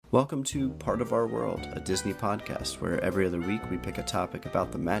Welcome to Part of Our World, a Disney podcast where every other week we pick a topic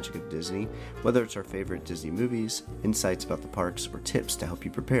about the magic of Disney, whether it's our favorite Disney movies, insights about the parks, or tips to help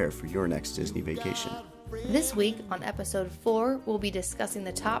you prepare for your next Disney vacation. This week, on episode 4, we'll be discussing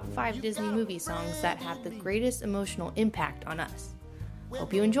the top 5 Disney movie songs that have the greatest emotional impact on us.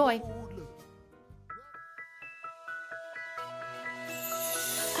 Hope you enjoy!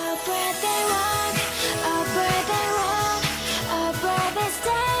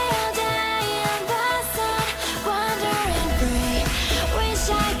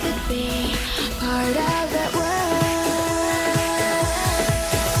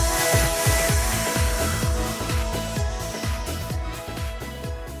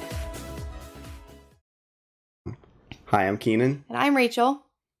 Hi, I'm Keenan. And I'm Rachel,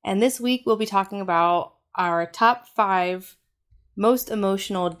 and this week we'll be talking about our top 5 most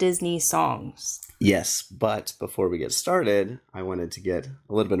emotional Disney songs. Yes, but before we get started, I wanted to get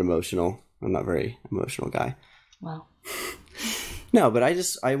a little bit emotional. I'm not a very emotional guy. Wow. No, but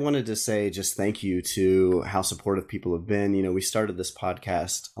I wanted to say just thank you to how supportive people have been. You know, we started this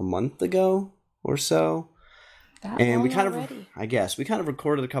podcast a month ago or so. And we kind of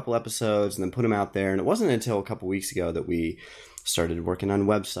recorded a couple episodes and then put them out there. And it wasn't until a couple weeks ago that we started working on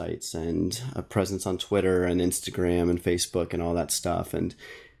websites and a presence on Twitter and Instagram and Facebook and all that stuff. And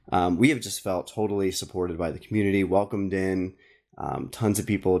we have just felt totally supported by the community, welcomed in, tons of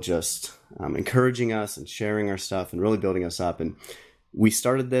people just encouraging us and sharing our stuff and really building us up. And we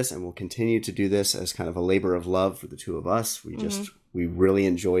started this and we'll continue to do this as kind of a labor of love for the two of us. We really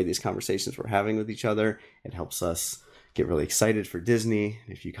enjoy these conversations we're having with each other. It helps us get really excited for Disney.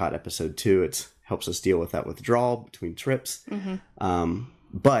 If you caught episode 2, it helps us deal with that withdrawal between trips.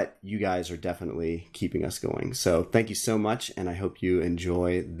 But you guys are definitely keeping us going. So thank you so much, and I hope you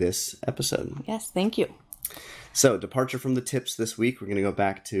enjoy this episode. Yes, thank you. So departure from the tips this week. We're going to go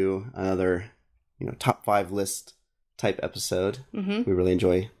back to another, top 5 list type episode. We really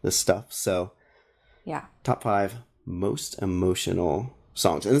enjoy this stuff. So yeah, top 5 most emotional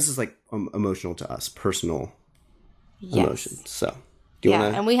songs, and this is like emotional to us, personal emotions. So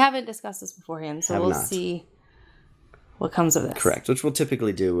and we haven't discussed this beforehand, so we'll see what comes of this. Correct, which we'll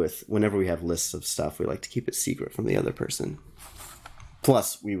typically do with whenever we have lists of stuff. We like to keep it secret from the other person.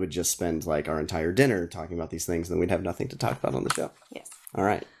 Plus, we would just spend like our entire dinner talking about these things, and then we'd have nothing to talk about on the show. Yes. All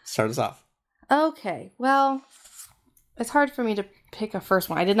right, start us off. Okay, well, it's hard for me to pick a first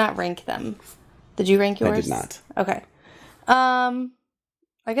one. I did not rank them. Did you rank yours? I did not. Okay.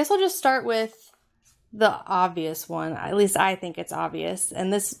 I guess I'll just start with the obvious one. At least I think it's obvious.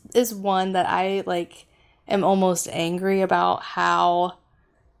 And this is one that I am almost angry about how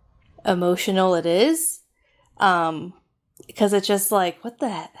emotional it is. Because it's just what the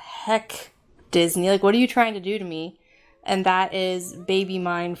heck, Disney? What are you trying to do to me? And that is Baby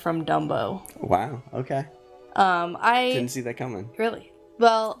Mine from Dumbo. Wow. Okay. I didn't see that coming. Really?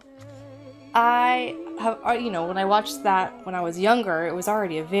 Well, I have, when I watched that when I was younger, it was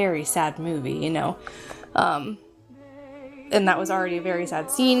already a very sad movie, and that was already a very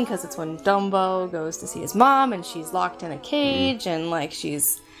sad scene because it's when Dumbo goes to see his mom and she's locked in a cage and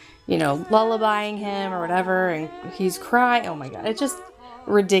she's, lullabying him or whatever, and he's crying. Oh my God, it's just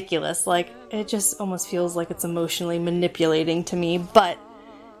ridiculous. It just almost feels like it's emotionally manipulating to me. But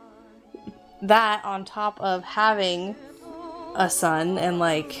that on top of having a son and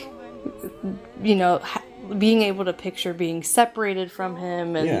being able to picture being separated from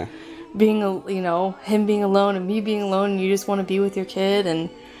him and being, him being alone and me being alone, and you just want to be with your kid. And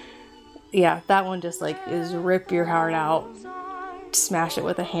yeah, that one just is rip your heart out, smash it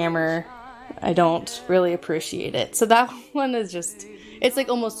with a hammer. I don't really appreciate it. So that one is just, it's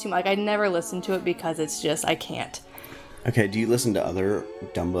almost too much. I never listen to it because it's just, I can't. Okay, do you listen to other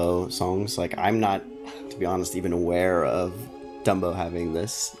Dumbo songs? I'm not, to be honest, even aware of Dumbo having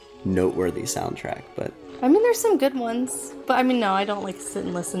this noteworthy soundtrack, but there's some good ones, but no, I don't sit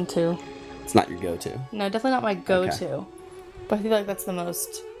and listen to. It's not your go-to. No, definitely not my go-to. Okay. But I feel like that's the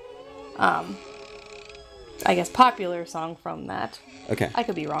most I guess popular song from that. Okay, I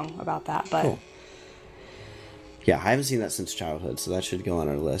could be wrong about that, but cool. Yeah, I haven't seen that since childhood, so that should go on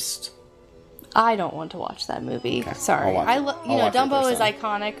our list. I don't want to watch that movie. Okay. Sorry. Dumbo is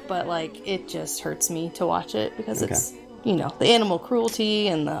iconic, but it just hurts me to watch it because it's the animal cruelty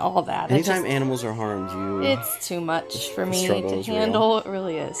and all that. Anytime animals are harmed, it's too much for me to handle. It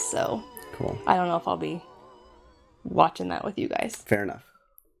really is. So cool. I don't know if I'll be watching that with you guys. Fair enough.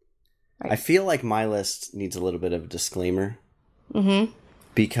 Right. I feel like my list needs a little bit of a disclaimer.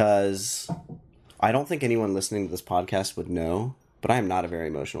 Because I don't think anyone listening to this podcast would know, but I am not a very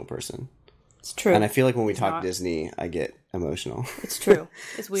emotional person. It's true. And I feel like when we talk Disney, I get emotional. It's true.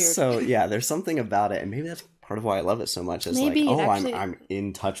 It's weird. So yeah, there's something about it, and maybe that's part of why I love it so much. Is maybe like, I'm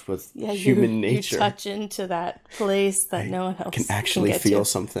in touch with human nature. You touch into that place that no one else can actually feel to.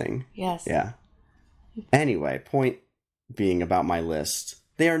 something. Yes. Yeah. Anyway, point being about my list,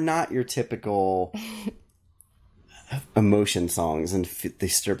 they are not your typical emotion songs, and they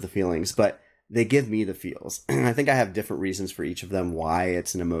stir up the feelings, but they give me the feels. And I think I have different reasons for each of them why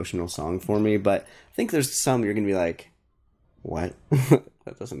it's an emotional song for me, but I think there's some you're going to be like, what?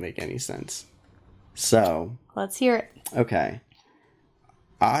 That doesn't make any sense. So, let's hear it. Okay.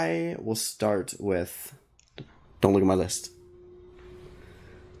 I will start with, don't look at my list.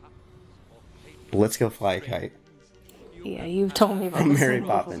 Let's Go Fly a Kite. Yeah, you've told me about Mary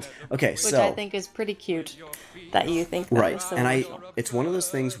Poppins. Okay, which I think is pretty cute that you think that right. Was so and emotional. It's one of those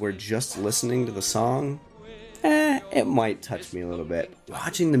things where just listening to the song, it might touch me a little bit.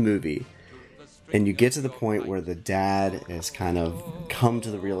 Watching the movie, and you get to the point where the dad has kind of come to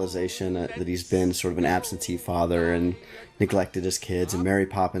the realization that he's been sort of an absentee father and neglected his kids, and Mary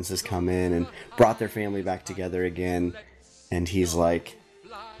Poppins has come in and brought their family back together again, and he's like,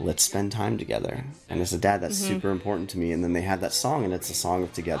 let's spend time together. And as a dad, that's super important to me. And then they have that song, and it's a song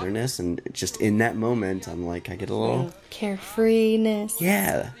of togetherness, and just in that moment, I'm like, I get a little carefreeness.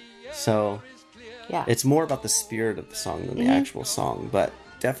 Yeah. So yeah, it's more about the spirit of the song than the actual song, but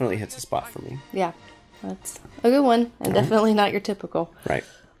definitely hits a spot for me. Yeah, that's a good one, and definitely not your typical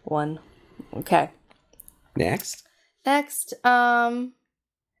one. Okay. Next. All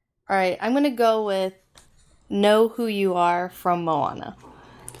right, I'm gonna go with Know Who You Are from Moana.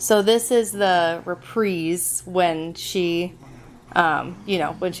 So this is the reprise when she,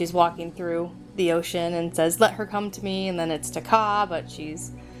 when she's walking through the ocean and says, "Let her come to me," and then it's to Ka, but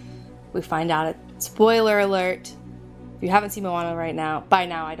we find out spoiler alert. If you haven't seen Moana by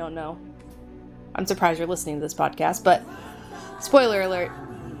now, I don't know. I'm surprised you're listening to this podcast, but spoiler alert,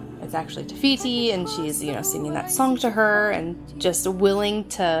 it's actually Te Fiti, and she's, singing that song to her and just willing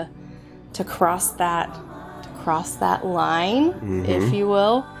to cross that line, if you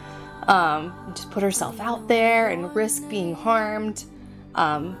will. Just put herself out there and risk being harmed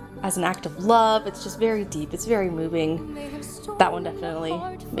as an act of love. It's just very deep. It's very moving. That one definitely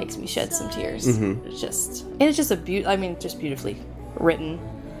makes me shed some tears. It's just just beautifully written.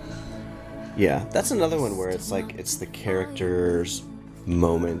 Yeah, that's another one where it's like it's the character's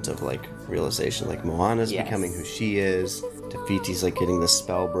moment of like realization. Like Moana's becoming who she is. Te Fiti's like getting the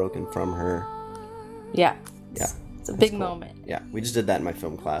spell broken from her. Yeah. Yeah. It's a big moment. Yeah, we just did that in my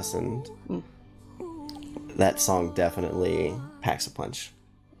film class, and that song definitely packs a punch.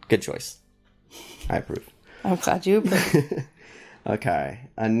 Good choice. I approve. I'm glad you approve. Okay,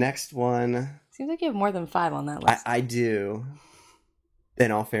 next one. Seems like you have more than 5 on that list. I do.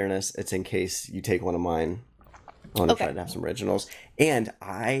 In all fairness, it's in case you take one of mine. I want to try to have some originals. And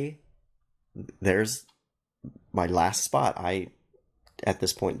there's my last spot. I, at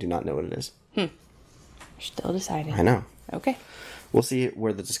this point, do not know what it is. Still deciding. I know. Okay. We'll see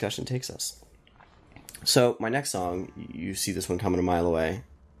where the discussion takes us. So, my next song, you see this one coming a mile away.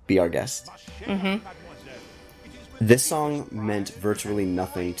 Be Our Guest. This song meant virtually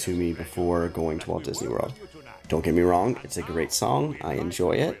nothing to me before going to Walt Disney World. Don't get me wrong, it's a great song. I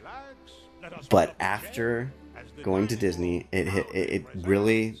enjoy it. But after going to Disney, it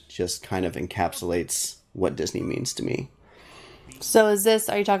really just kind of encapsulates what Disney means to me. So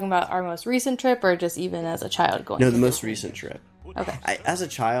are you talking about our most recent trip, or just even as a child going? No, the most recent trip. Okay. As a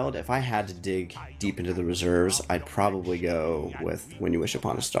child, if I had to dig deep into the reserves, I'd probably go with When You Wish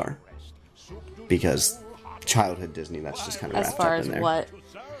Upon a Star. Because childhood Disney, that's just kind of wrapped up in there. As far as what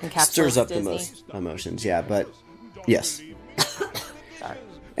encapsulates stirs up Disney. The most emotions, yeah, but yes. Sorry.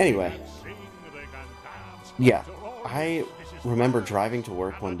 Anyway. Yeah, I remember driving to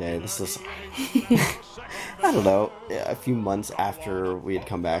work one day. This is... I don't know, a few months after we had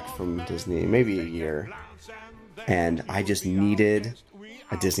come back from Disney, maybe a year, and I just needed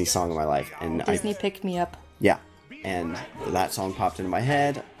a Disney song in my life. And Disney picked me up. Yeah, and that song popped into my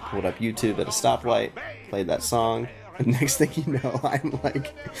head, pulled up YouTube at a stoplight, played that song, and next thing you know, I'm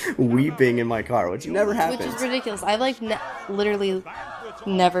like weeping in my car, which never happens. Which is ridiculous. I've like literally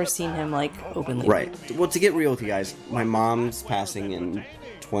never seen him like openly. Right. Well, to get real with you guys, my mom's passing in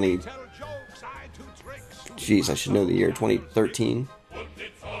 2013.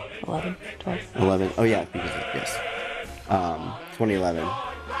 11, 12. 11. Oh, yeah. Yes. 2011.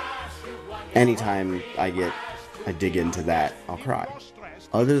 Anytime I dig into that, I'll cry.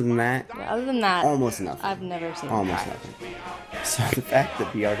 Other than that, almost nothing. I've never seen almost nothing. So the fact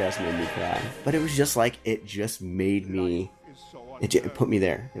that Be Our Guest made me cry, but it was just like, it just made me it put me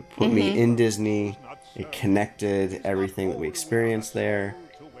there. It put me in Disney. It connected everything that we experienced there.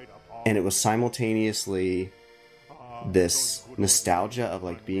 And it was simultaneously this nostalgia of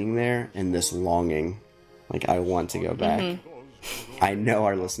like being there and this longing. Like, I want to go back. I know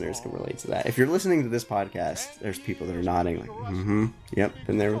our listeners can relate to that. If you're listening to this podcast, there's people that are nodding like, yep,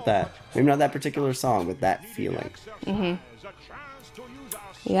 been there with that. Maybe not that particular song, but that feeling.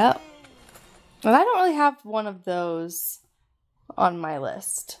 Yep. And I don't really have one of those on my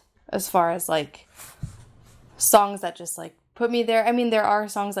list as far as like songs that just like put me there. I mean, there are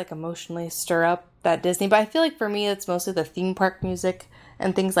songs like emotionally stir up that Disney, but I feel like for me it's mostly the theme park music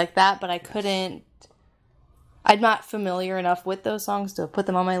and things like that, but I'm not familiar enough with those songs to put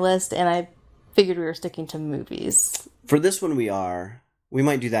them on my list, and I figured we were sticking to movies. For this one, we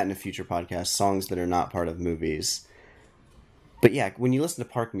might do that in a future podcast, songs that are not part of movies. But yeah, when you listen to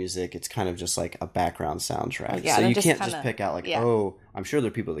park music, it's kind of just like a background soundtrack. So you can't just pick out like, oh, I'm sure there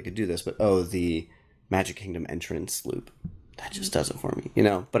are people that could do this, but the Magic Kingdom entrance loop. That just does it for me,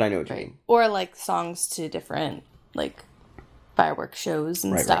 But I know what you mean. Or like songs to different like fireworks shows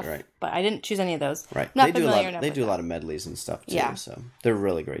and stuff. Right. But I didn't choose any of those. Right. Not they do a lot of medleys and stuff too. Yeah. So they're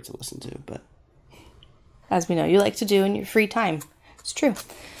really great to listen to. But as we know, you like to do in your free time. It's true.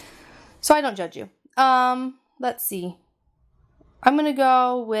 So I don't judge you. Let's see. I'm going to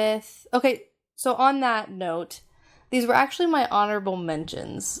go with... Okay, so on that note, these were actually my honorable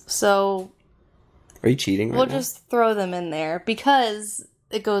mentions. So... Are you cheating right now? We'll just throw them in there because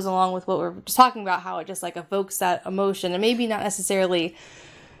it goes along with what we're just talking about, how it just like evokes that emotion. And maybe not necessarily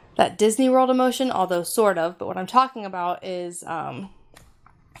that Disney World emotion, although sort of. But what I'm talking about is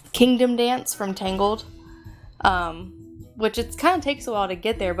Kingdom Dance from Tangled. Which it kind of takes a while to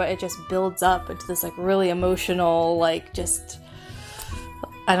get there, but it just builds up into this like really emotional, like just...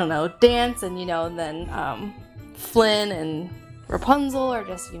 I don't know, dance, and then Flynn and Rapunzel are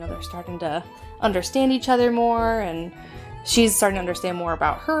just, they're starting to understand each other more, and she's starting to understand more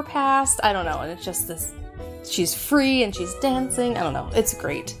about her past. I don't know, and it's just this, she's free and she's dancing. I don't know, it's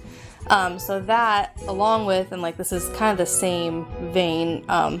great. So that, along with, and like this is kind of the same vein,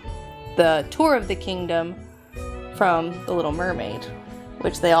 the Tour of the Kingdom from The Little Mermaid,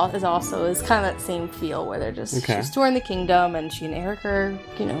 which is kind of that same feel where they're just, she's touring the kingdom, and she and Eric are,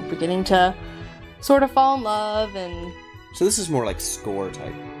 beginning to sort of fall in love, and... So this is more like score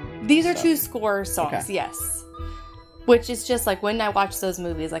type. These are two score songs, yes. Which is just like, when I watch those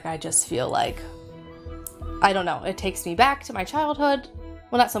movies, like, I just feel like, I don't know, it takes me back to my childhood.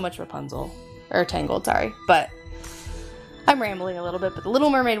 Well, not so much Rapunzel, or Tangled, sorry, but I'm rambling a little bit, but the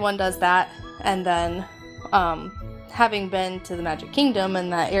Little Mermaid one does that, and then, having been to the Magic Kingdom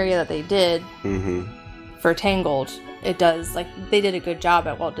and that area that they did for Tangled, it does, like, they did a good job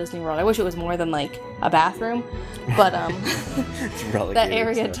at Walt Disney World. I wish it was more than, like, a bathroom, but that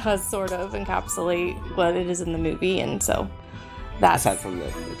area does sort of encapsulate what it is in the movie, and so that's... Aside from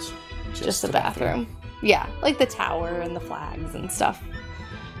it's just a bathroom. Yeah, like the tower and the flags and stuff.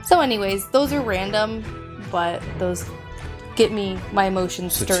 So anyways, those are random, but those... get me my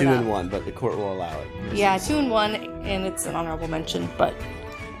emotions stirred up. So 2 and 1, but the court will allow it. Yeah, 2 and 1, and it's an honorable mention, but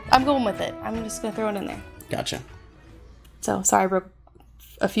I'm going with it. I'm just going to throw it in there. Gotcha. So, sorry I broke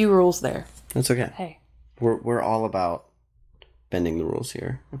a few rules there. That's okay. Hey. We're all about bending the rules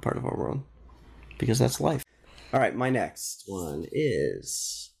here, a part of our world, because that's life. All right, my next one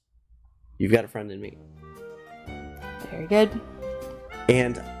is You've Got a Friend in Me. Very good.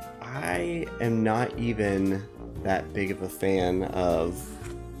 And I am not even that big of a fan of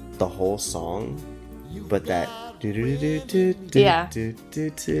the whole song, but that yeah.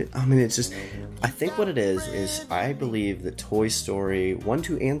 I mean, it's just, I think what it is I believe that Toy Story 1,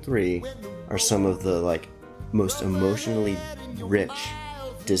 2, and 3 are some of the like most emotionally rich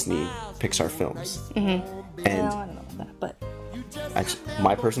Disney Pixar films. And well, I don't know about that, but that's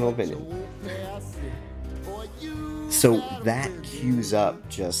my personal opinion. So that cues up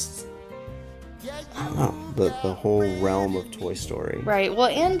just, I don't know, the whole realm of Toy Story. Right. Well,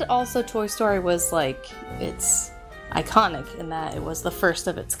 and also Toy Story was like, it's iconic in that it was the first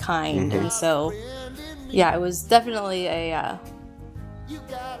of its kind. And so, yeah, it was definitely a,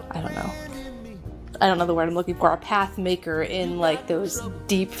 I don't know the word I'm looking for, a path maker in like those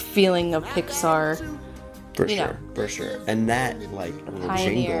deep feeling of Pixar. For sure. And that, like,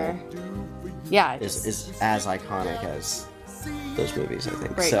 pioneer. Jingle yeah, is as iconic as those movies, I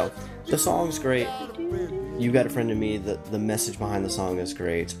think. Right. So the song's great. You Got a Friend in Me. The message behind the song is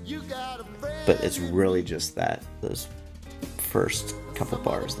great, but it's really just those first couple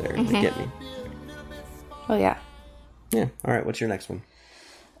bars there that get me. Oh yeah. Yeah. All right. What's your next one?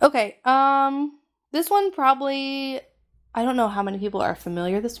 Okay. This one probably I don't know how many people are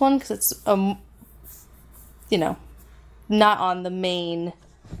familiar with this one because it's, you know, not on the main,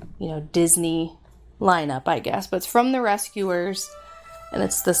 you know, Disney lineup, I guess. But it's from The Rescuers, and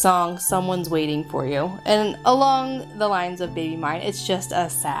it's the song Someone's Waiting for You. And along the lines of Baby Mine, it's just a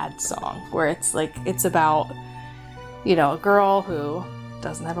sad song where it's like, it's about, you know, a girl who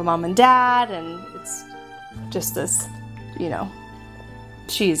doesn't have a mom and dad, and it's just this, you know,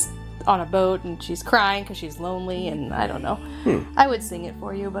 she's on a boat and she's crying because she's lonely, and I don't know. I would sing it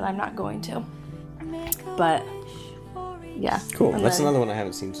for you, but I'm not going to. But yeah. Cool. That's another one I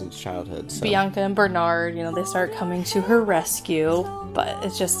haven't seen since childhood. So. Bianca and Bernard, you know, they start coming to her rescue, but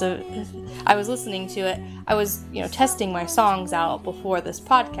it's just I was listening to it. I was, you know, testing my songs out before this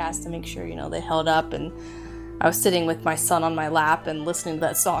podcast to make sure, you know, they held up, and I was sitting with my son on my lap and listening to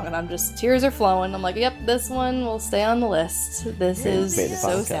that song, and I'm just, tears are flowing. I'm like, yep, this one will stay on the list. This is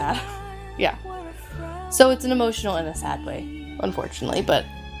so sad. Yeah. So it's an emotional in a sad way, unfortunately, but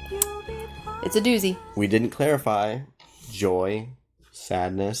it's a doozy. We didn't clarify joy,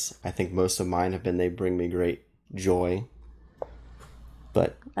 sadness. I think most of mine have been they bring me great joy.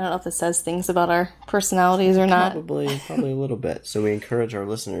 But I don't know if it says things about our personalities or not. Probably a little bit. So we encourage our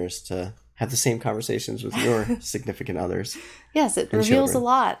listeners to have the same conversations with your significant others. Yes, it reveals a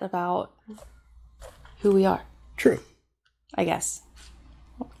lot about who we are. True. I guess.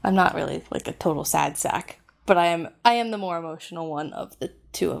 I'm not really like a total sad sack, but I am the more emotional one of the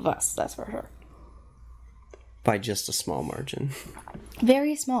two of us, that's for sure. By just a small margin.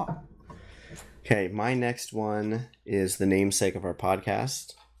 Very small. Okay, my next one is the namesake of our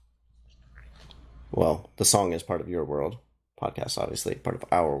podcast. Well, the song is part of your world. Podcast, obviously, part of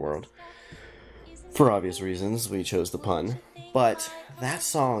our world. For obvious reasons, we chose the pun. But that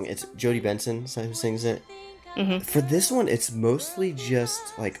song, it's Jodie Benson who sings it. Mm-hmm. For this one, it's mostly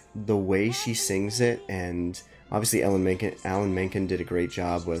just like the way she sings it, and obviously Alan Menken did a great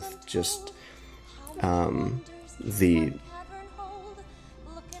job with just the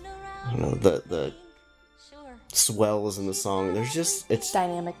swells in the song. There's just it's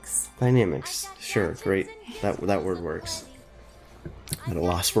dynamics. Sure, great. That word works. I'm at a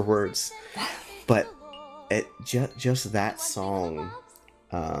loss for words. But it just that song,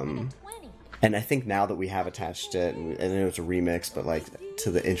 and I think now that we have attached it, and I know it's a remix, but like to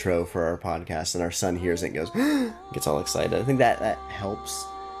the intro for our podcast, and our son hears it and goes, gets all excited. I think that helps.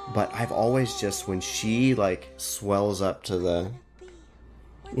 But I've always just, when she like swells up to the,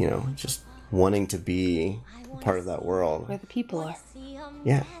 you know, just wanting to be part of that world where the people are.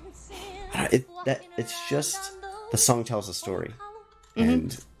 Yeah, it's just the song tells a story,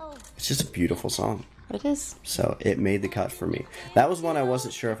 and it's just a beautiful song. It is. So it made the cut for me. That was one I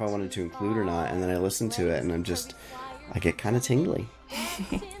wasn't sure if I wanted to include or not, and then I listened to it, and I get kind of tingly.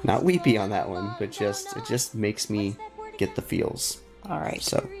 Not weepy on that one, but it just makes me get the feels. All right.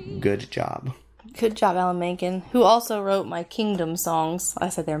 So good job. Good job, Alan Menken, who also wrote my Kingdom songs. I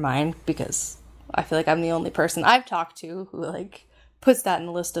said they're mine because I feel like I'm the only person I've talked to who like puts that in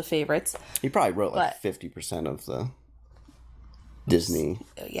the list of favorites. He probably wrote like 50% of the Disney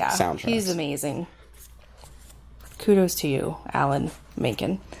soundtracks. He's amazing. Kudos to you, Alan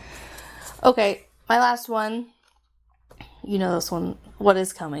Menken. Okay, my last one. You know this one, What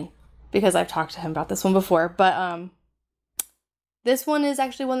Is Coming, because I've talked to him about this one before, but this one is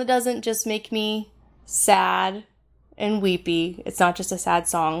actually one that doesn't just make me sad and weepy. It's not just a sad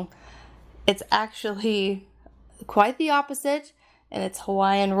song. It's actually quite the opposite, and it's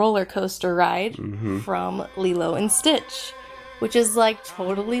Hawaiian Roller Coaster Ride from Lilo and Stitch, which is like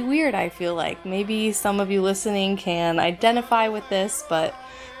totally weird, I feel like. Maybe some of you listening can identify with this, but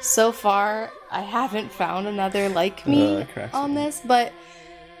so far I haven't found another like me on this, but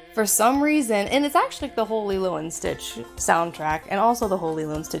for some reason, and it's actually like the whole Lilo and Stitch soundtrack, and also the whole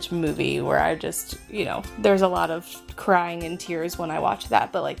Lilo and Stitch movie, where I just, you know, there's a lot of crying and tears when I watch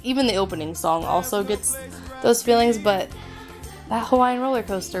that, but like even the opening song also gets those feelings. But that Hawaiian Roller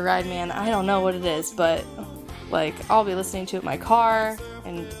Coaster Ride, man, I don't know what it is, but like I'll be listening to it in my car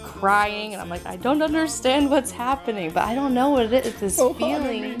and crying, and I'm like, I don't understand what's happening, but I don't know what it is. This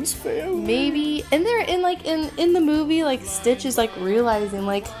feeling, maybe, and they're in the movie, like Stitch is like realizing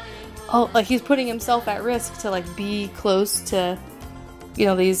like, oh, like he's putting himself at risk to like be close to, you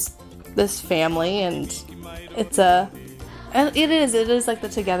know, this family, and it is like the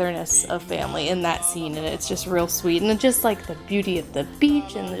togetherness of family in that scene, and it's just real sweet, and it's just like the beauty of the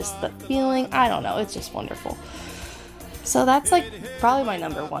beach and just the feeling. I don't know, it's just wonderful. So that's like probably my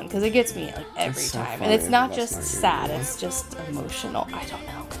number one, because it gets me like every time, and it's not just sad, it's just emotional. I don't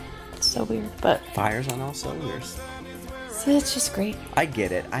know, it's so weird, but fires on all cylinders. So it's just great. I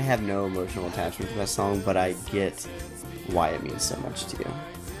get it. I have no emotional attachment to that song, but I get why it means so much to you.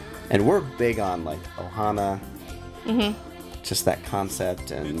 And we're big on like Ohana, just that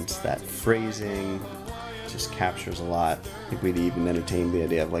concept and that phrasing just captures a lot. I think we'd even entertain the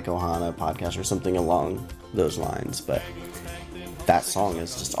idea of like Ohana podcast or something along those lines, but that song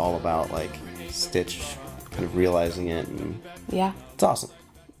is just all about like Stitch kind of realizing it, and it's awesome.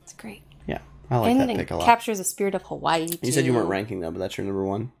 It's great. Yeah, I like that pick a lot. And it captures the spirit of Hawaii too. You said you weren't ranking though, but that's your number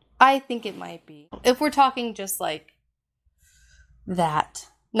one? I think it might be. If we're talking just like that,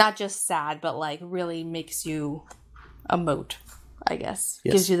 not just sad, but like really makes you emote, I guess.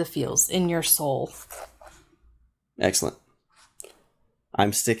 Yes. Gives you the feels in your soul. Excellent.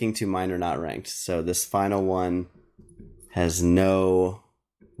 I'm sticking to mine are not ranked. So this final one has no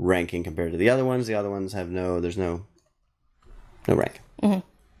ranking compared to the other ones. The other ones have there's no rank. Mm-hmm.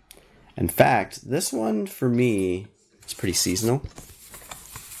 In fact, this one for me is pretty seasonal.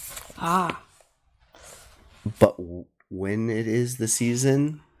 But when it is the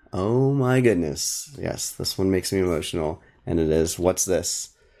season, oh my goodness. Yes, this one makes me emotional. And it is What's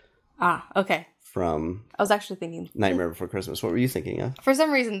This? Okay. From I was actually thinking Nightmare Before Christmas. What were you thinking of? For some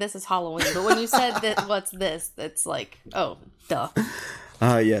reason, this is Halloween. But when you said that, What's This? It's like, oh, duh.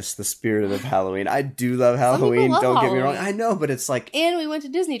 Yes, the spirit of Halloween. I do love Halloween. Don't get me wrong. I know, but it's like... And we went to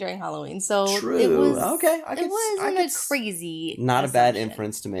Disney during Halloween, so true. It was... Okay. It wasn't a crazy Not assumption. A bad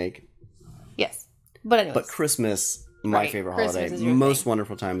inference to make. Yes. But anyways. But Christmas, my favorite holiday. Most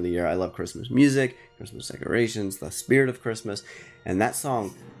wonderful time of the year. I love Christmas music, Christmas decorations, the spirit of Christmas. And that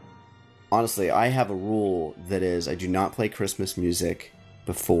song... Honestly, I have a rule that is I do not play Christmas music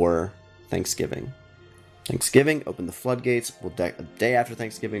before Thanksgiving. Thanksgiving, open the floodgates. A day after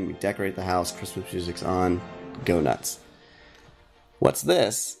Thanksgiving, we decorate the house. Christmas music's on. Go nuts. What's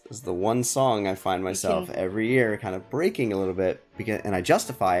This is the one song I find myself every year kind of breaking a little bit, and I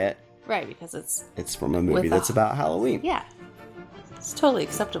justify it. Right, because it's from a movie that's about Halloween. Yeah. It's totally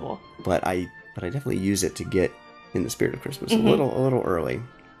acceptable. But I definitely use it to get in the spirit of Christmas a little early.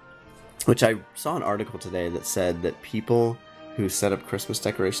 Which I saw an article today that said that people who set up Christmas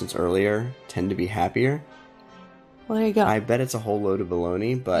decorations earlier tend to be happier. Well, there you go. I bet it's a whole load of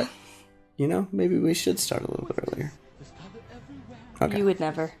baloney, but, maybe we should start a little bit earlier. Okay. You would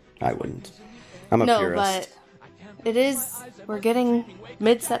never. I wouldn't. I'm a purist. But we're getting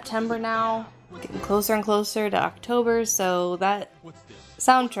mid-September now, getting closer and closer to October, so that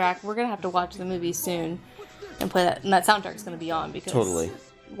soundtrack, we're going to have to watch the movie soon and play that, and that soundtrack's going to be on because... Totally.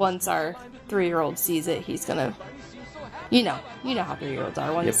 Once our 3-year-old sees it, he's gonna, you know how 3-year-olds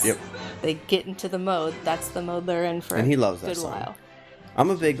are. Once they get into the mode, that's the mode they're in for. And he loves that good song. While. I'm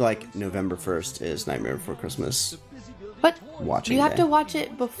a big November 1st is Nightmare Before Christmas. But watching you have to watch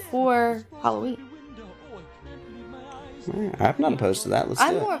it before Halloween. I'm not opposed to that.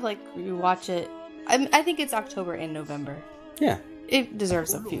 I'm more of you watch it. I think it's October and November. Yeah, it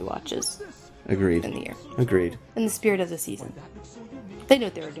deserves a few watches. Agreed. In the year. Agreed. In the spirit of the season. They knew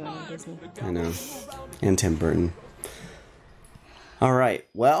what they were doing in Disney. I know. And Tim Burton. All right.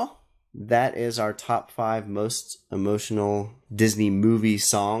 Well, that is our top 5 most emotional Disney movie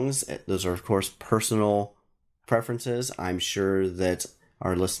songs. Those are, of course, personal preferences. I'm sure that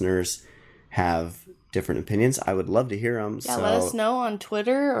our listeners have different opinions. I would love to hear them. Yeah, let us know on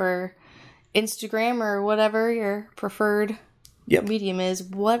Twitter or Instagram or whatever your preferred medium is.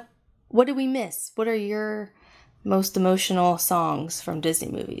 What did we miss? What are your... most emotional songs from Disney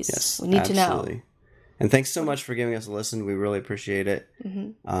movies? Yes, we need to know. And thanks so much for giving us a listen. We really appreciate it.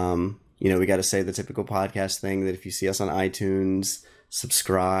 Mm-hmm. We got to say the typical podcast thing that if you see us on iTunes,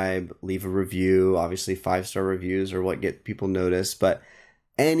 subscribe, leave a review. Obviously, 5-star reviews are what get people noticed. But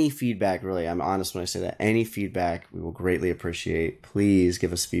any feedback, really, I'm honest when I say that. Any feedback, we will greatly appreciate. Please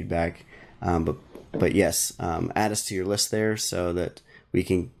give us feedback. But yes, add us to your list there so that we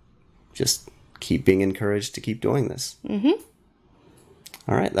can just keep being encouraged to keep doing this. Mm-hmm.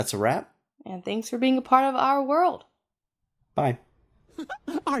 All right, that's a wrap. And thanks for being a part of our world. Bye.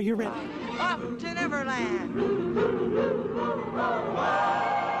 Are you ready? Up to Neverland.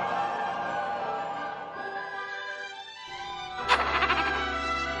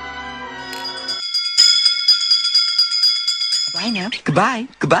 Bye now. Goodbye.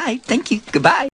 Goodbye. Thank you. Goodbye.